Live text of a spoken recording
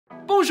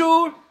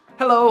Bonjour!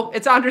 Hello,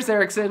 it's Andres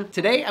Erickson.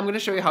 Today I'm going to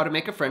show you how to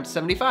make a French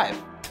 75.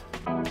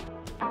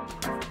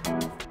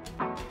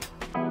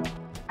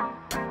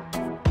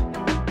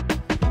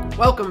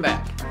 Welcome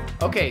back.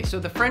 Okay, so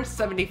the French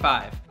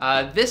 75.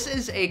 This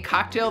is a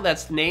cocktail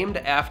that's named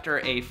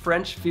after a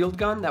French field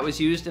gun that was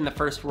used in the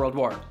First World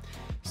War.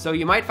 So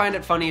you might find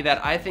it funny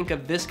that I think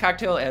of this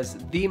cocktail as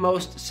the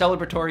most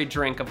celebratory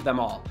drink of them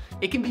all.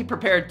 It can be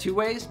prepared two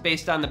ways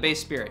based on the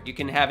base spirit. You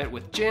can have it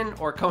with gin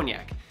or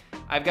cognac.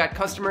 I've got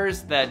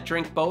customers that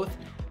drink both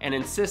and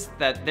insist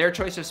that their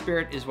choice of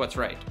spirit is what's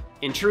right.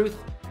 In truth,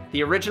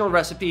 the original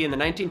recipe in the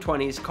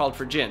 1920s called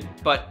for gin,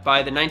 but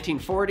by the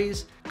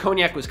 1940s,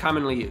 cognac was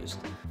commonly used.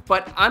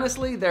 But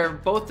honestly, they're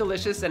both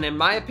delicious, and in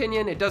my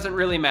opinion, it doesn't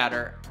really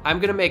matter.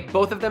 I'm gonna make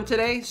both of them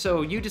today,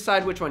 so you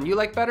decide which one you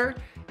like better,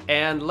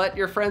 and let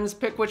your friends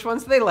pick which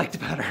ones they liked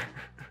better.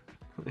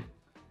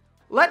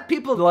 Let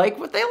people like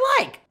what they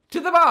like. To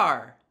the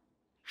bar.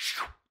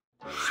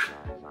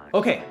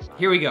 Okay,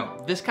 here we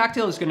go. This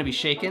cocktail is gonna be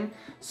shaken,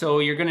 so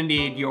you're gonna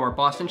need your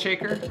Boston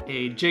shaker,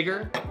 a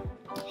jigger,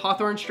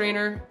 Hawthorne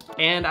strainer,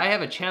 and I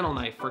have a channel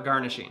knife for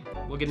garnishing.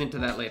 We'll get into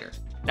that later.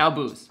 Now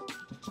booze.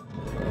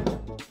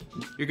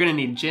 You're gonna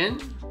need gin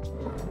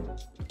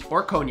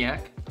or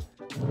cognac,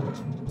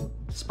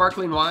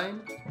 sparkling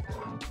wine,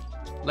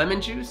 lemon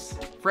juice,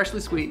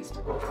 freshly squeezed,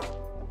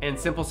 and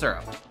simple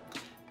syrup.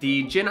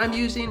 The gin I'm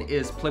using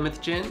is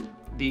Plymouth gin,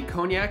 the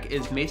cognac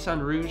is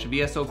Maison Rouge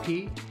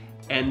V.S.O.P,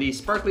 and the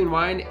sparkling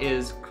wine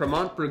is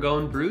Crémant de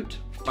Bourgogne Brut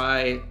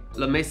by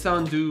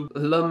Maison du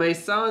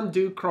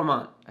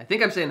Crémant. I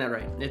think I'm saying that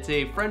right. It's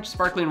a French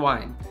sparkling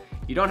wine.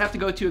 You don't have to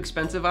go too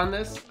expensive on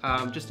this.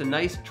 Just a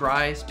nice,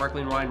 dry,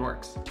 sparkling wine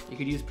works. You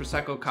could use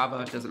Prosecco, Cava,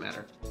 it doesn't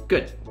matter.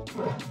 Good.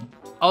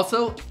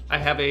 Also, I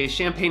have a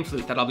champagne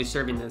flute that I'll be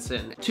serving this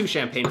in. Two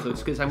champagne flutes,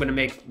 because I'm gonna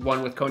make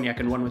one with cognac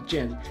and one with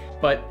gin.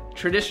 But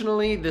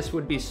traditionally, this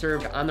would be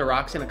served on the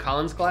rocks in a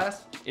Collins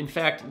glass. In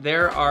fact,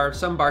 there are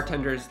some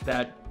bartenders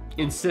that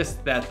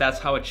insist that that's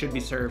how it should be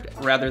served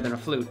rather than a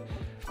flute.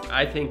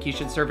 I think you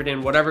should serve it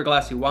in whatever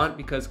glass you want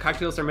because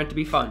cocktails are meant to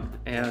be fun,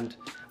 and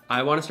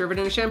I want to serve it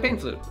in a champagne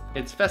flute.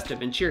 It's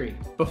festive and cheery.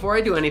 Before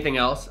I do anything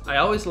else, I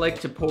always like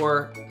to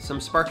pour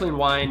some sparkling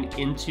wine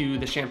into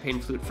the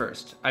champagne flute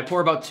first. I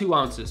pour about 2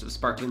 ounces of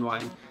sparkling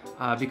wine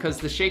because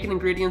the shaken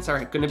ingredients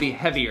are going to be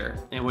heavier,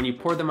 and when you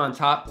pour them on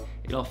top,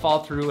 it'll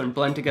fall through and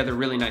blend together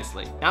really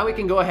nicely. Now we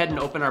can go ahead and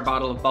open our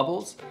bottle of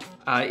bubbles.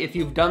 If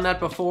you've done that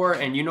before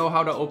and you know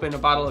how to open a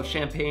bottle of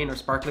champagne or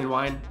sparkling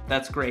wine,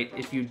 that's great.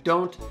 If you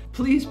don't,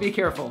 please be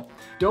careful.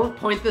 Don't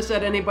point this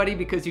at anybody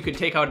because you could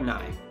take out an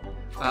eye.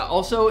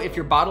 Also, if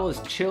your bottle is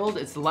chilled,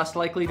 it's less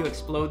likely to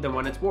explode than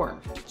when it's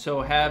warm.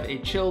 So have a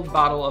chilled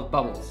bottle of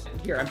bubbles.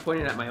 Here, I'm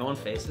pointing at my own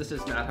face. This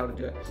is not how to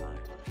do it.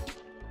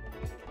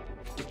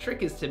 The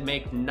trick is to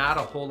make not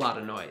a whole lot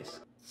of noise.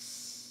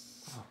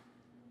 Oh,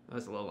 that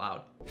was a little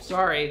loud.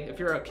 Sorry, if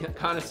you're a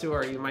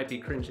connoisseur, you might be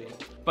cringing.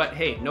 But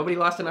hey, nobody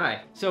lost an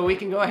eye. So we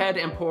can go ahead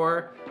and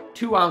pour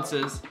 2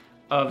 ounces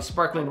of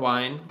sparkling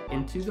wine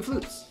into the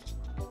flutes,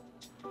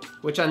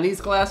 which on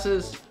these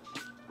glasses,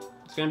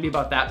 it's gonna be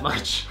about that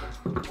much.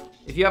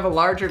 If you have a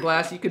larger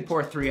glass, you could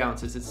pour 3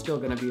 ounces. It's still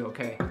gonna be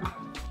okay.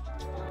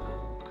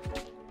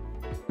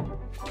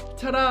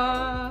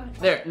 Ta-da!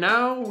 There,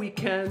 now we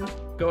can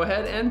go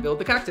ahead and build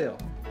the cocktail.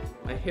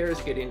 My hair is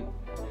getting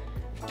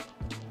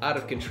out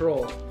of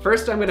control.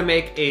 First, I'm gonna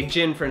make a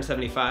gin French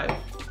 75.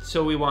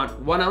 So we want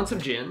 1 ounce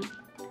of gin,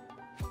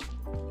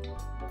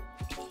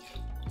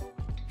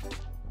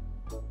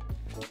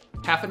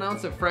 half an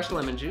ounce of fresh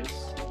lemon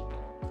juice,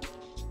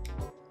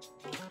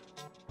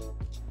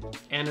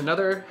 and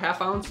another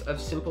half ounce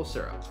of simple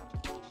syrup.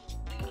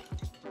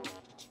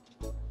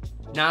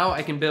 Now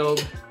I can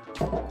build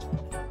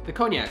the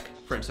cognac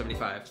French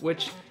 75,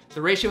 which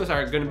the ratios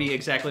are gonna be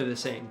exactly the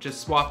same.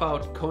 Just swap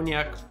out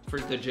cognac for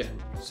the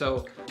gin.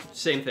 So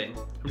same thing.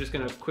 I'm just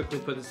gonna quickly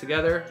put this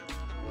together.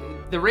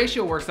 The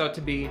ratio works out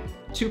to be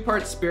 2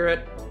 parts spirit,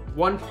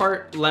 1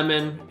 part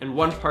lemon, and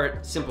 1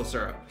 part simple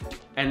syrup,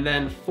 and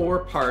then 4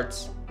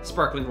 parts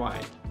sparkling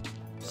wine.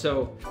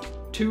 So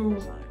 2,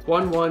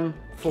 1, 1,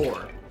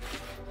 4.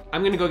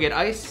 I'm gonna go get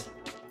ice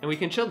and we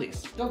can chill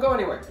these. Don't go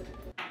anywhere.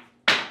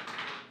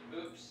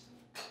 Oops.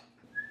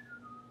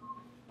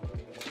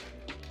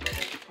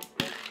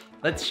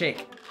 Let's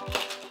shake.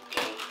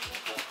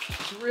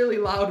 It's really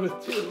loud with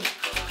 2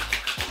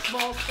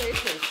 small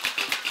spaces.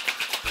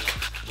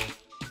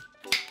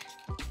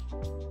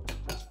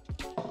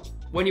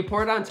 When you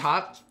pour it on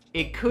top,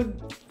 it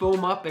could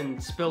foam up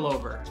and spill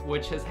over,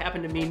 which has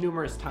happened to me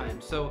numerous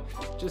times. So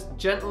just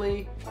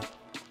gently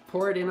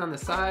pour it in on the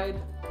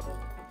side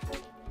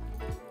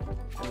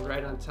and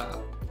right on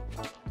top.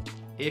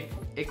 If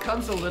it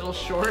comes a little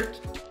short,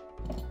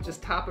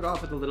 just top it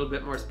off with a little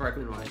bit more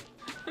sparkling wine.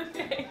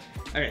 Okay.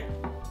 Okay,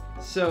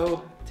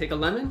 so take a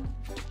lemon.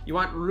 You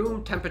want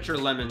room temperature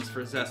lemons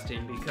for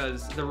zesting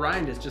because the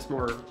rind is just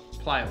more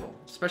pliable,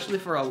 especially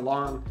for a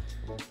long,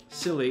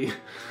 silly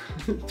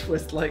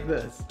twist like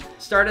this.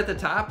 Start at the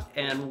top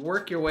and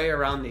work your way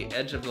around the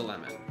edge of the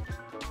lemon.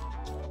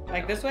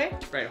 Like this way?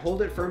 Right,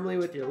 hold it firmly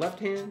with your left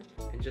hand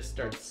and just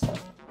start.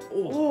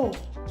 Oh.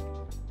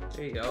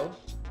 There you go.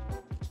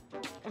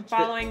 I'm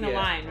following the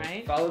line,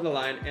 right? Follow the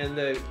line, and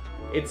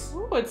it's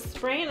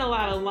spraying a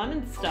lot of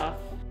lemon stuff.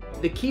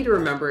 The key to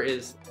remember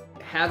is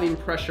having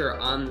pressure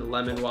on the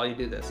lemon while you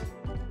do this.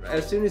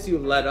 As soon as you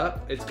let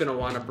up, it's gonna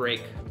want to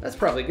break. That's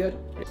probably good.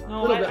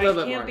 No, I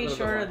can't be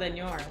shorter than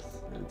yours.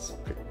 That's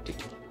pretty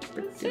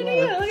Look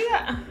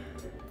at that.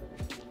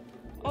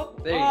 Oh,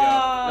 there you go.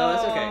 No,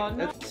 that's okay.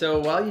 No. So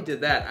while you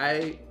did that,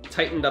 I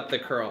tightened up the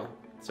curl.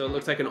 So it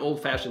looks like an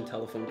old-fashioned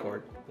telephone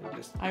cord.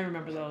 I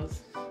remember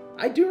those.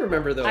 I do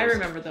remember those. I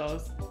remember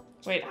those.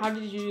 Wait, how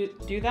did you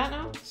do that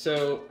now?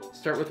 So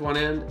start with one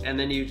end, and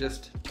then you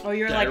just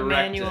you're like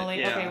manually.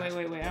 Yeah.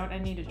 Okay, wait. I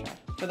need to try.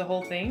 For the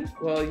whole thing?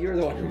 Well, you're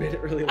the one who made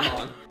it really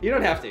long. You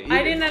don't have to.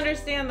 I didn't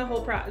understand the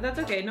whole process. That's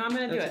okay. No, I'm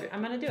gonna do it. Okay.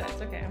 I'm gonna do it.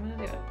 It's okay. I'm gonna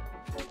do it.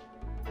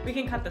 We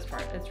can cut this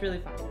part. It's really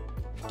fun.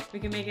 We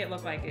can make it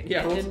look like it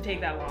didn't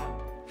take that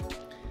long.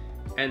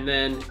 And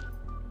then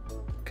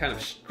kind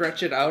of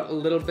stretch it out a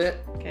little bit.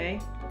 Okay.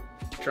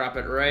 Drop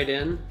it right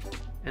in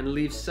and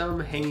leave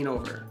some hanging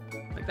over.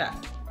 Like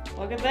that.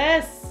 Look at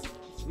this.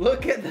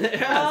 Look at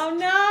this. Oh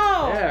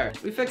no. There.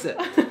 We fix it.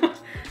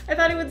 I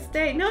thought it would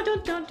stay. No,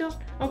 don't.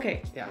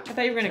 Okay. Yeah. I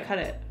thought you were gonna cut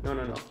it.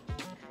 No.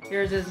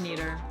 Yours is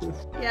neater.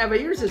 Yeah, but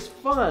yours is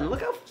fun.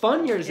 Look how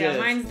fun yours is. Yeah,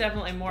 mine's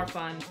definitely more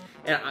fun.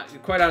 And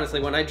quite honestly,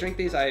 when I drink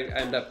these, I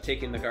end up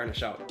taking the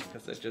garnish out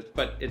because it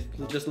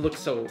just looks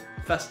so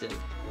festive.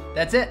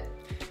 That's it.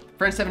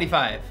 French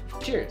 75.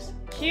 Cheers.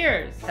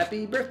 Cheers.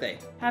 Happy birthday.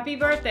 Happy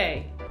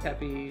birthday.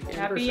 Happy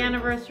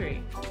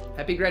anniversary.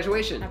 Happy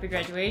graduation. Happy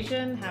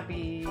graduation.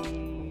 Happy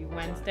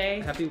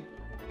Wednesday. Happy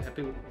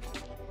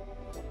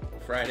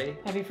Friday.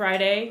 Happy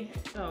Friday.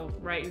 Oh,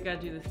 right, you gotta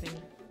do this thing.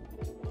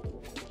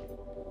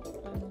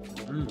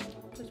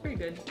 That's pretty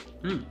good.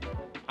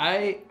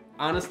 I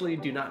honestly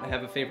do not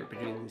have a favorite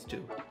between these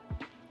two.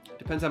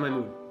 Depends on my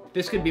mood.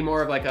 This could be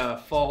more of like a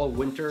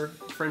fall-winter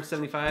French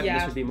 75. Yeah.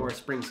 This would be more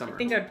spring-summer. I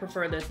think I'd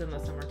prefer this in the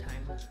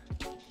summertime.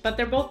 But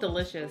they're both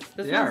delicious.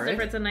 This one's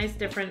different. It's a nice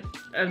different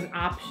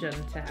option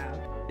to have.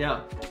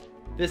 Yeah.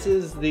 This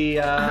is the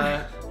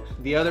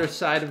other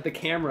side of the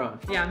camera.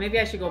 Yeah, maybe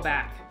I should go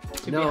back.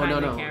 No, I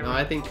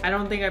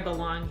don't think I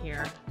belong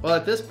here. Well,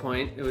 at this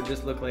point, it would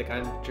just look like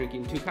I'm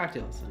drinking two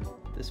cocktails, and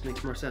this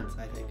makes more sense,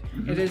 I think.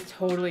 It is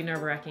totally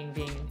nerve-wracking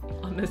being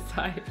on this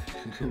side.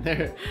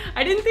 There.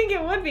 I didn't think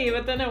it would be,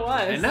 but then it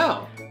was. I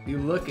know. You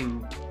look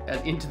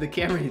into the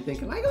camera, you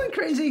think, am I going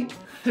crazy?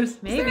 Maybe. Is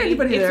there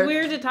anybody there? It's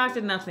weird to talk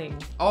to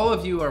nothing. All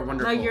of you are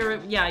wonderful. No,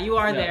 you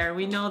are there.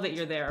 We know that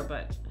you're there,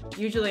 but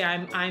usually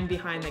I'm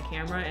behind the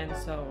camera, and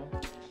so.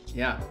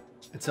 Yeah.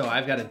 And so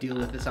I've got to deal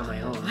with this on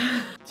my own.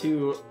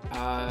 To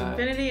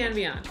infinity and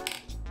beyond.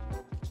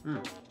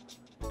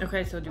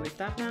 Okay, so do we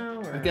stop now?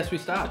 Or? I guess we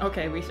stop.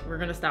 Okay, we're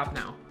gonna stop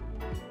now.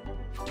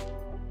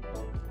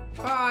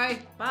 Bye.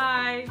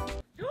 Bye.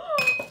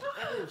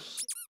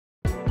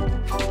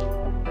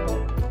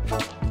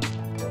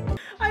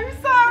 I'm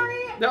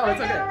sorry. No,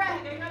 it's okay.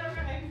 I got it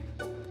right.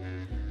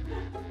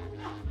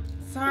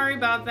 Sorry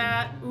about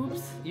that.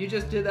 Oops. You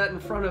just did that in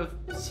front of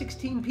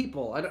 16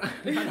 people. I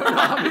don't know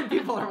how many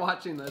people are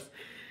watching this.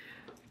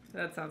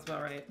 That sounds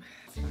about right.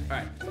 All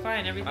right.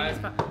 Fine, everything is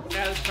fine.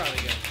 Yeah, that's probably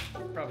good.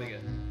 Probably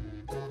good.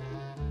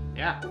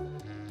 Yeah.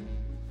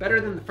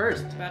 Better than the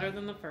first. Better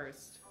than the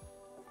first.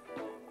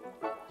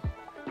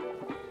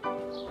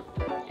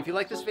 If you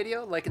like this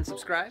video, like and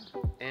subscribe,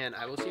 and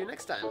I will see you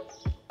next time.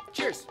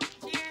 Cheers.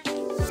 Cheers.